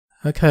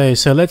Okay,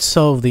 so let's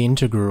solve the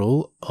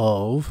integral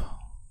of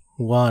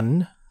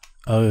 1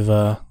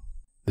 over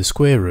the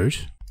square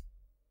root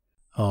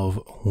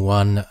of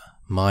 1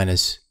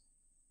 minus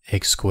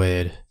x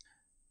squared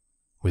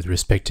with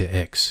respect to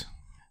x.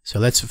 So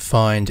let's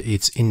find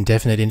its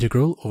indefinite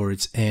integral or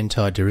its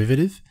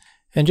antiderivative.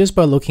 And just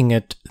by looking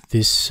at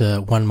this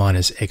 1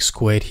 minus x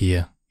squared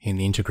here in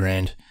the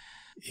integrand,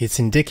 it's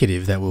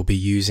indicative that we'll be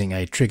using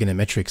a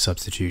trigonometric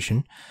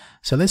substitution.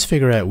 So let's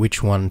figure out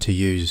which one to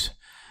use.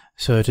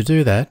 So to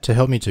do that, to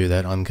help me do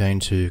that, I'm going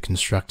to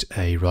construct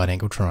a right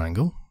angle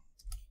triangle.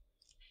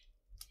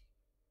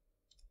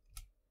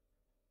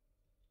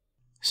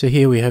 So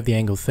here we have the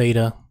angle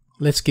theta.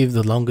 Let's give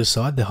the longer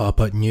side, the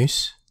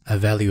hypotenuse, a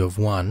value of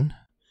 1.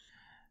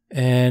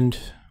 And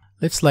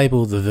let's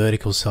label the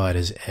vertical side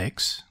as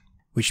x,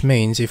 which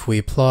means if we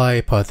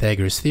apply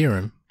Pythagoras'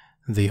 theorem,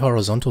 the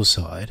horizontal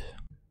side,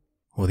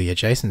 or the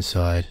adjacent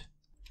side,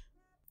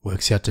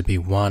 works out to be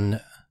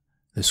 1,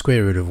 the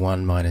square root of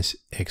 1 minus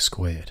x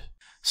squared.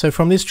 So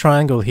from this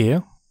triangle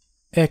here,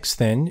 x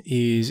then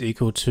is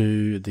equal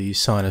to the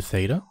sine of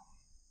theta.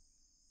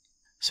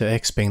 So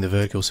x being the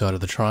vertical side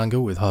of the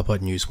triangle with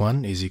hypotenuse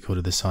 1 is equal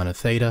to the sine of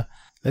theta.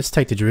 Let's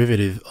take the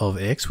derivative of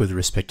x with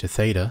respect to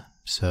theta.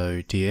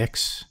 So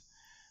dx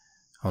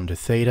onto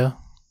theta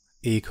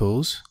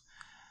equals,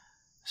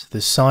 so the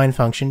sine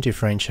function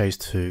differentiates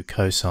to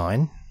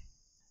cosine,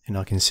 and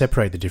I can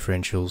separate the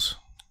differentials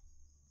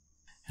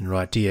and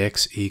write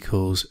dx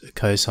equals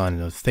cosine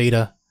of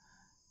theta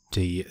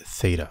d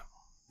theta.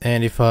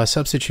 And if I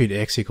substitute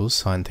x equals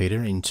sine theta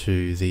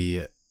into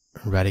the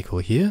radical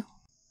here,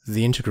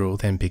 the integral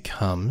then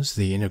becomes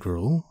the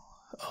integral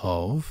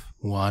of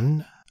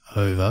 1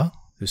 over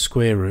the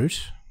square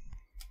root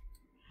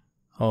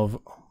of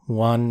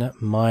 1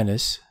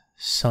 minus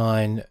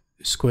sine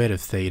squared of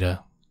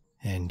theta,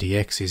 and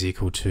dx is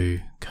equal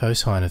to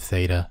cosine of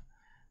theta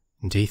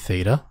d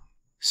theta.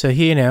 So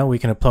here now we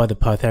can apply the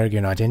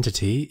Pythagorean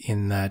identity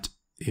in that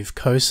if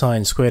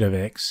cosine squared of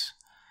x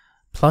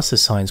plus the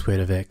sine squared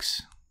of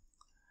x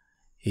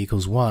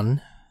equals 1,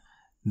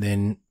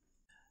 then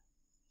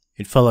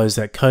it follows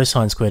that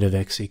cosine squared of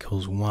x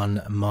equals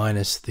 1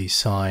 minus the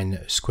sine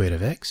squared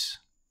of x.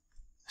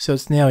 So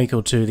it's now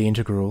equal to the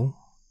integral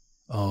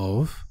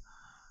of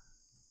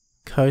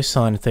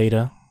cosine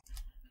theta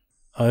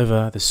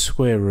over the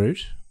square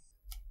root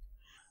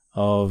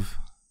of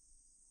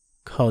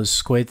cos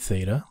squared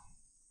theta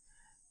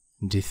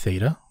d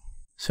theta.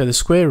 So the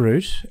square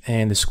root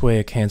and the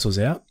square cancels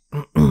out,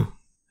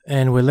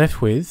 and we're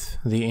left with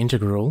the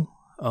integral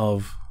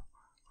of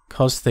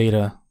cos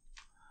theta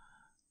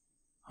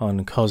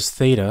on cos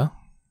theta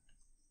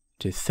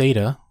to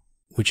theta,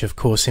 which of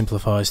course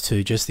simplifies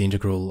to just the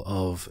integral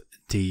of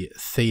d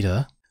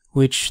theta,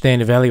 which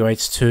then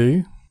evaluates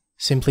to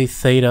simply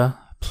theta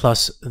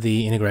plus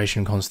the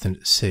integration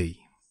constant c.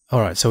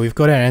 Alright, so we've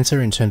got our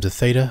answer in terms of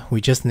theta. We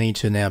just need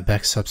to now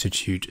back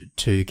substitute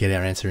to get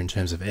our answer in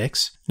terms of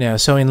x. Now,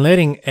 so in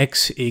letting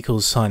x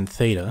equals sine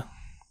theta,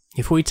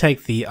 if we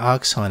take the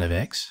arcsine of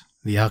x,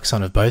 the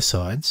arcsine of both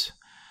sides,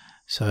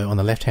 so on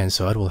the left hand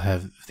side we'll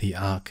have the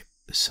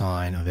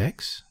arcsine of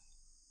x,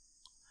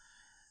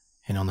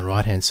 and on the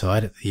right hand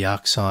side the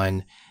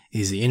arcsine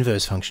is the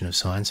inverse function of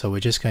sine, so we're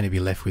just going to be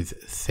left with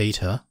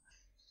theta.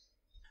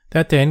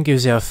 That then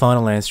gives our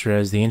final answer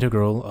as the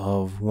integral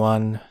of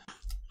 1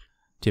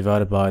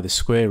 divided by the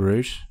square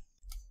root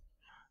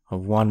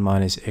of 1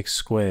 minus x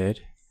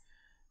squared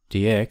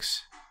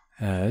dx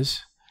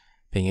as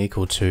being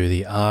equal to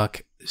the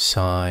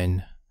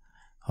arcsine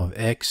of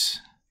x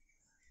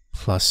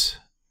plus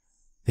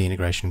the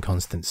integration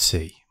constant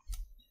c.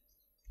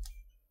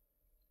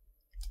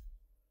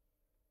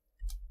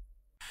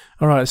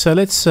 Alright, so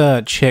let's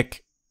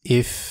check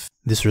if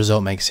this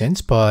result makes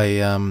sense by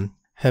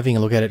having a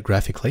look at it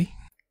graphically.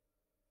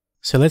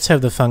 So let's have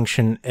the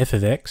function f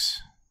of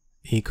x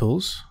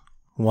equals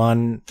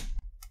 1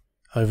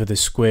 over the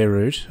square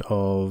root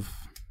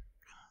of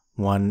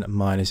 1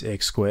 minus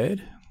x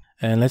squared.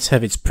 And let's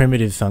have its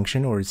primitive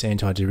function or its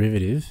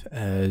antiderivative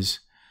as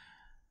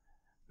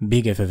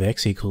big F of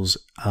x equals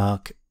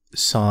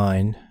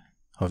arcsine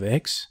of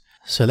x.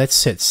 So let's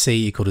set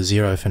c equal to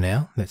 0 for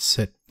now. Let's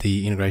set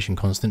the integration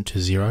constant to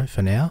 0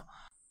 for now.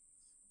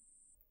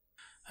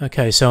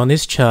 Okay, so on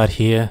this chart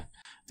here,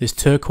 this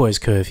turquoise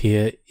curve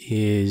here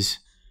is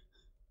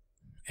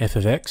f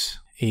of x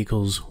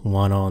equals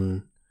 1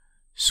 on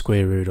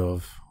square root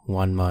of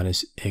 1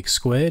 minus x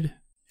squared.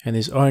 And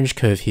this orange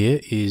curve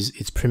here is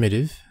its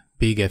primitive,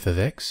 big F of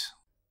x,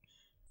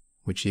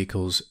 which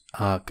equals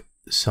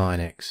arcsine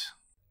x.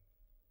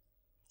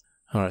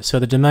 Alright, so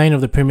the domain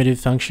of the primitive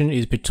function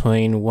is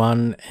between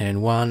 1,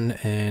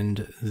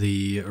 and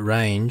the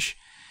range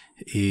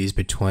is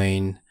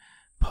between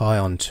pi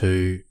on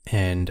 2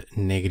 and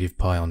negative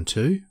pi on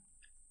 2,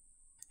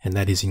 and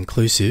that is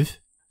inclusive.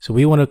 So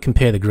we want to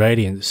compare the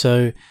gradient.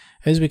 So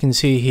as we can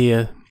see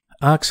here,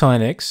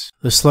 arcsine x,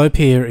 the slope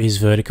here is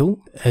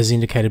vertical, as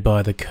indicated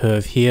by the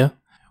curve here,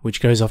 which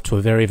goes off to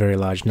a very, very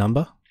large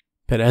number.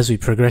 But as we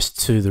progress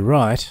to the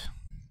right,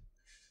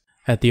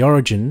 At the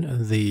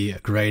origin, the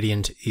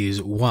gradient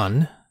is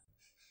 1.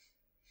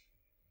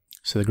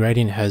 So the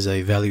gradient has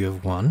a value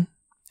of 1,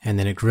 and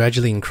then it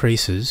gradually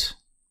increases.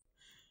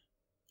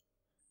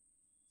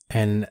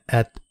 And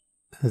at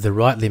the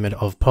right limit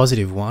of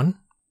positive 1,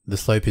 the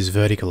slope is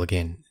vertical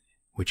again,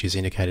 which is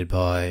indicated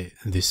by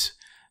this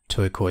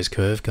turquoise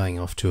curve going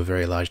off to a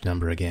very large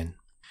number again.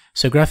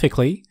 So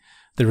graphically,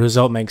 the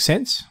result makes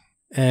sense,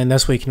 and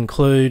thus we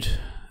conclude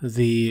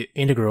the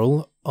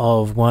integral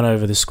of 1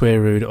 over the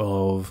square root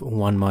of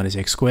 1 minus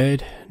x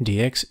squared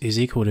dx is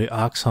equal to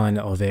arcsine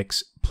of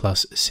x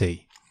plus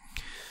c.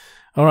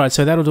 Alright,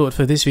 so that'll do it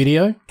for this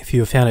video. If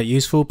you have found it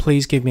useful,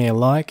 please give me a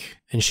like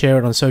and share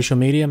it on social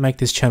media. Make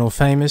this channel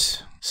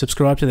famous.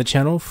 Subscribe to the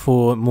channel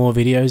for more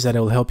videos that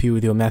will help you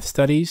with your math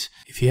studies.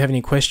 If you have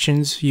any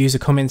questions, use the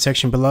comment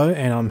section below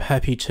and I'm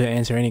happy to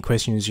answer any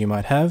questions you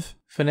might have.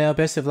 For now,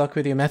 best of luck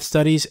with your math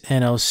studies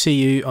and I'll see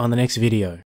you on the next video.